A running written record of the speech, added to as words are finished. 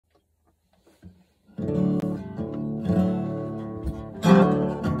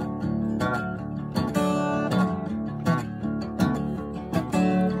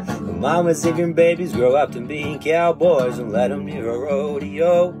Mamas, if your babies grow up to be cowboys, and let them near a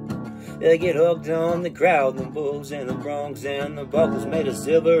rodeo. They get hooked on the crowd, the bulls and the broncs, and the buckles made of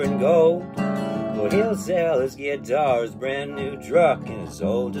silver and gold. Well, he'll sell his guitar, his brand new truck, and his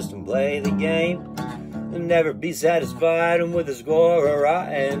soul just to play the game. And never be satisfied with a score or right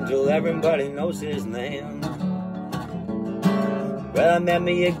until everybody knows his name. Well, I met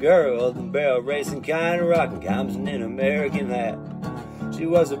me a girl, the barrel racing kind of rockin', comes in an American hat. She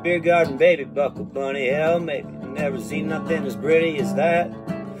was a beer garden baby, buckle bunny, hell maybe never seen nothing as pretty as that.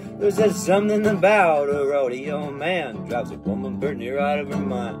 There's just something about a rodeo man, drives a woman pretty near out of her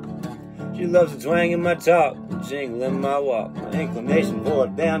mind. She loves the twang in my talk, the jingle in my walk, my inclination for a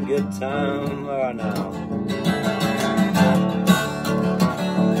damn good time. Oh, now.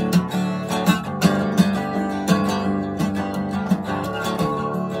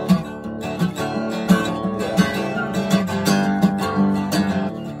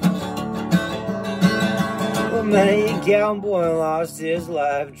 Many a cowboy lost his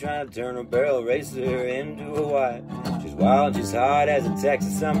life trying to turn a barrel racer into a wife. She's wild, she's hot as a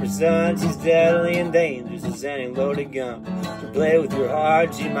Texas summer sun. She's deadly and dangerous as any loaded gun. She'll play with your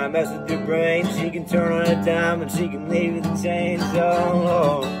heart, she might mess with your brain. She can turn on a dime and she can leave you the chains.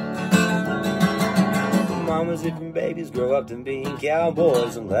 Oh Lord. Mamas, if your babies grow up to be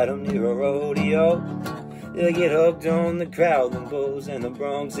cowboys, and let them near a rodeo. They'll get hooked on the crowd, the bulls and the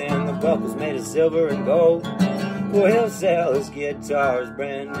broncs, and the buckles made of silver and gold. Well, he'll sell his guitar, his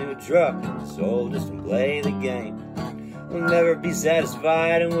brand new truck, and his soul just to play the game. He'll never be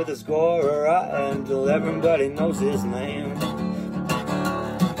satisfied with a score or right until everybody knows his name. He'll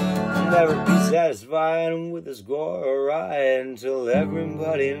never be satisfied with a score or right until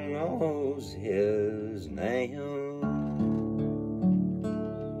everybody knows his name.